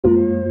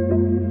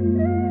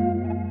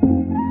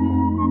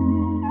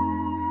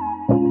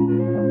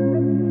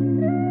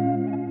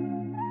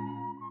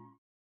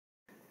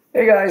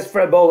Hey guys,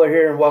 Fred Bowler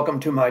here and welcome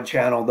to my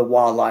channel, The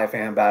Wildlife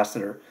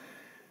Ambassador.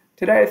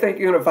 Today I think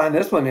you're going to find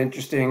this one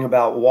interesting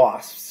about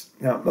wasps.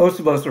 Now most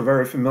of us are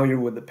very familiar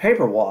with the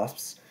paper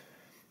wasps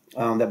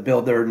that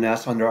build their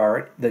nests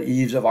under the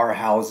eaves of our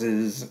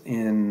houses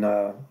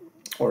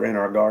or in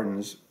our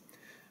gardens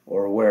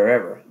or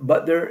wherever.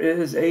 But there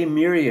is a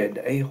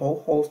myriad, a whole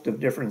host of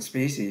different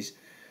species.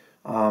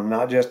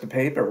 Not just the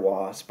paper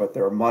wasp, but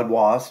there are mud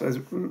wasps. As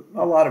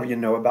a lot of you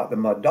know about the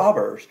mud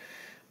daubers.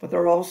 But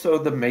there are also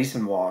the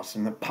mason wasps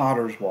and the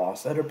potter's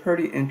wasps that are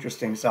pretty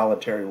interesting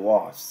solitary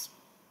wasps,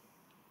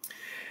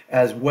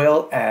 as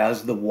well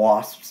as the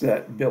wasps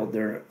that build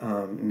their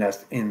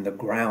nest in the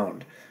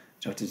ground,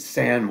 such as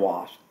sand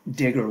wasps,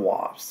 digger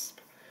wasps,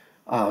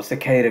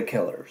 cicada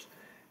killers.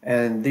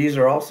 And these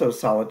are also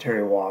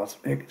solitary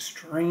wasps,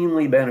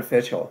 extremely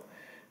beneficial.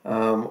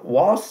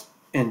 Wasps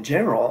in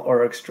general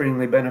are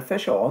extremely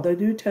beneficial, although they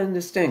do tend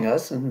to sting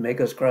us and make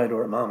us cry to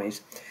our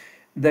mommies.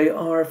 They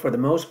are, for the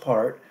most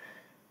part,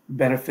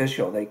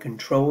 beneficial. They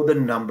control the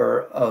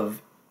number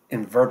of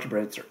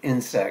invertebrates or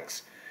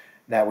insects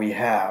that we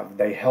have.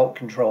 They help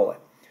control it.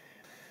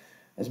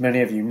 As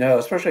many of you know,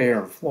 especially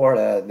here in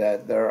Florida,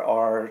 that there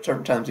are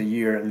certain times of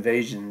year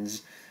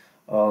invasions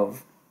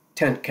of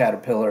tent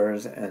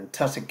caterpillars and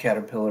tussock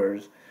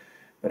caterpillars.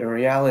 But in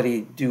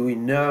reality, do we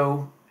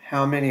know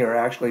how many are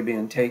actually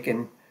being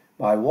taken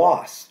by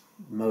wasps?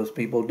 Most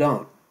people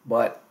don't,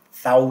 but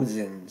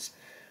thousands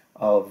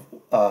of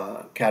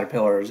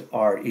caterpillars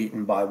are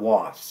eaten by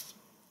wasps.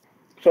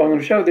 So I'm going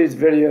to show these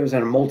videos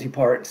in a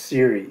multi-part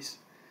series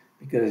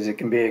because it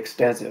can be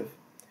extensive.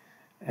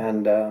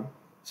 And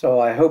so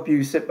I hope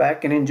you sit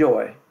back and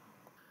enjoy.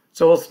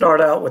 So we'll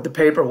start out with the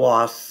paper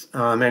wasps.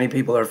 Many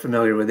people are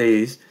familiar with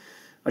these.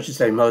 I should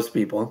say most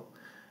people.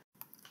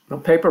 Now,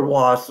 paper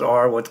wasps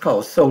are what's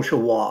called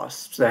social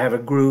wasps. They have a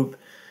group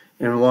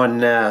in one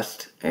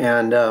nest,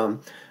 and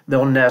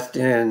they'll nest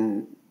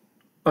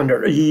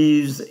under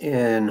eaves,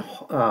 in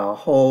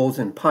holes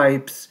and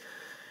pipes,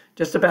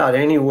 just about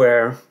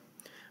anywhere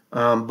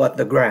but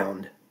the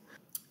ground.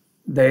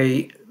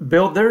 They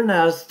build their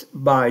nest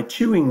by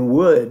chewing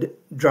wood,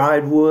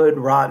 dried wood,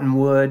 rotten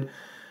wood,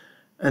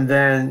 and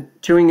then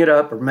chewing it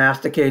up or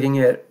masticating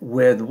it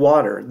with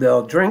water.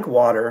 They'll drink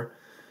water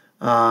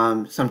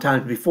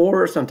sometimes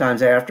before,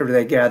 sometimes after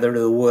they gather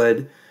the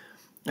wood,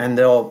 and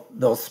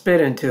they'll spit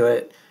into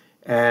it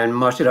and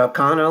mush it up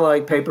kind of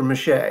like paper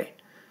mache,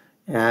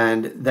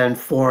 and then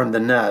form the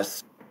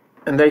nest.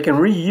 And they can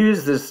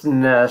reuse this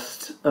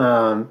nest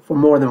for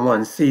more than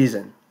one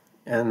season,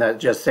 and that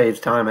just saves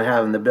time of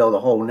having to build a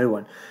whole new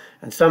one.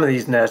 And some of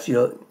these nests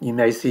you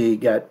may see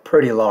get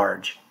pretty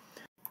large.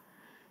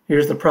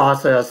 Here's the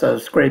process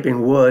of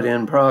scraping wood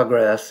in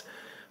progress.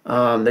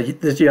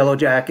 This yellow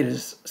jacket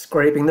is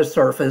scraping the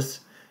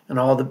surface, and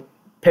all the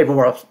paper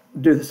wasps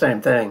do the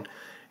same thing.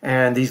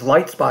 And these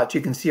light spots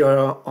you can see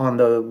on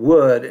the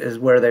wood is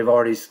where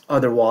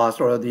other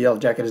wasps or the yellow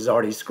jacket has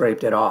already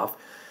scraped it off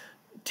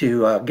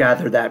to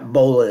gather that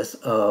bolus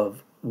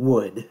of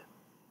wood.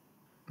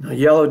 Now,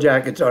 yellow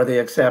jackets are the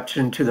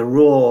exception to the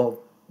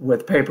rule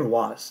with paper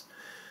wasps.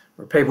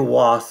 Where paper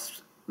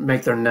wasps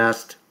make their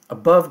nest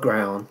above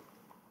ground,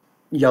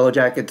 yellow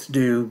jackets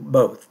do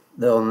both.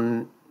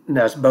 They'll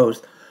nest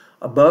both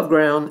above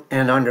ground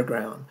and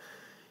underground.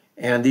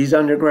 And these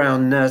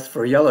underground nests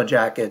for yellow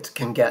jackets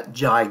can get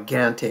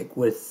gigantic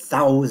with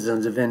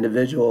thousands of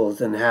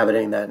individuals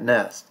inhabiting that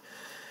nest.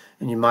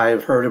 And you might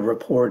have heard of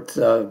reports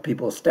of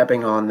people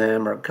stepping on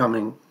them or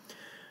coming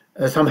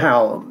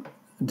somehow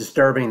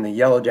disturbing the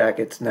yellow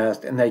jacket's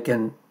nest, and they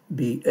can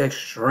be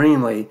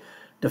extremely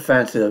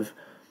defensive.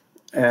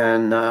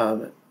 And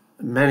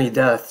many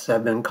deaths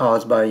have been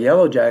caused by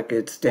yellow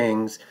jacket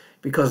stings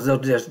because they'll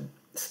just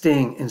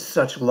sting in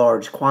such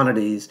large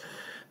quantities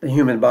the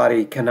human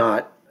body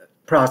cannot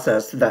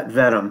process that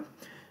venom,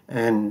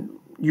 and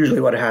usually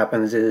what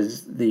happens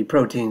is the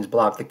proteins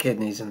block the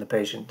kidneys and the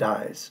patient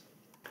dies.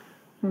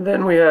 And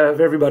then we have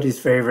everybody's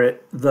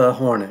favorite, the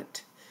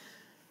hornet.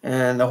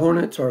 And the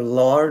hornets are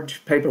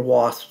large paper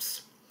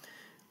wasps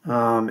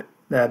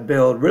that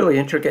build really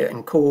intricate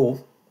and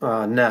cool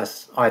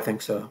nests, I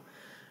think so.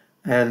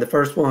 And the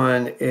first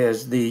one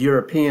is the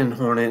European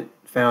hornet,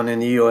 found in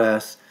the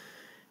US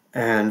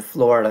and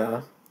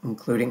Florida,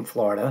 including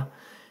Florida.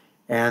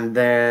 And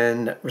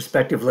then,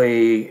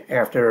 respectively,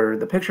 after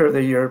the picture of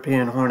the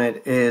European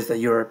hornet is the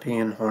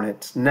European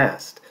hornet's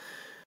nest.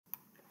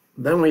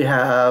 Then we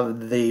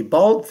have the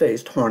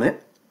bald-faced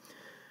hornet.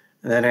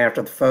 And then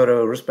after the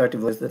photo,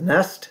 respectively, is the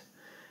nest.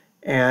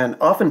 And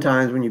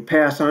oftentimes when you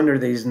pass under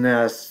these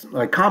nests,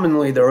 like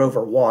commonly they're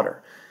over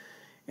water.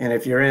 And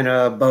if you're in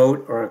a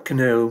boat or a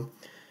canoe,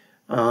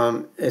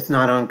 it's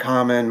not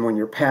uncommon when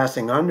you're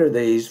passing under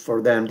these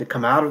for them to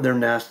come out of their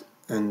nest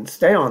and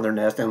stay on their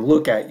nest and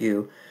look at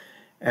you.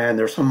 And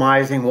they're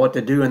surmising what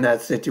to do in that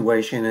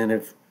situation. And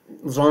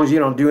as long as you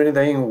don't do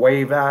anything,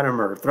 wave at them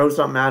or throw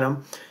something at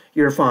them,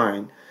 you're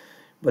fine.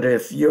 But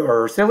if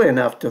you're silly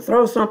enough to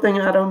throw something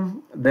at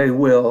them, they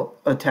will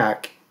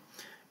attack.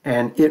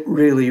 And it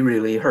really,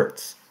 really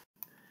hurts.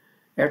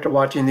 After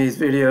watching these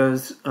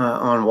videos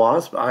on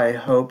wasp, I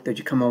hope that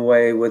you come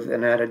away with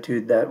an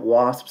attitude that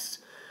wasps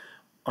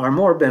are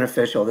more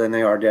beneficial than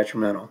they are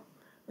detrimental.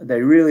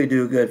 They really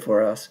do good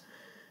for us.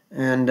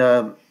 And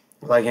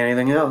like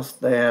anything else,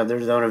 they have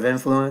their zone of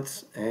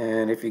influence.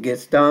 And if you get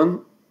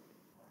stung,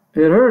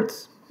 it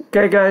hurts.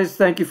 Okay, guys,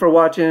 thank you for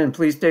watching, and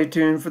please stay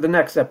tuned for the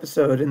next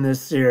episode in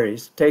this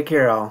series. Take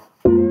care, all.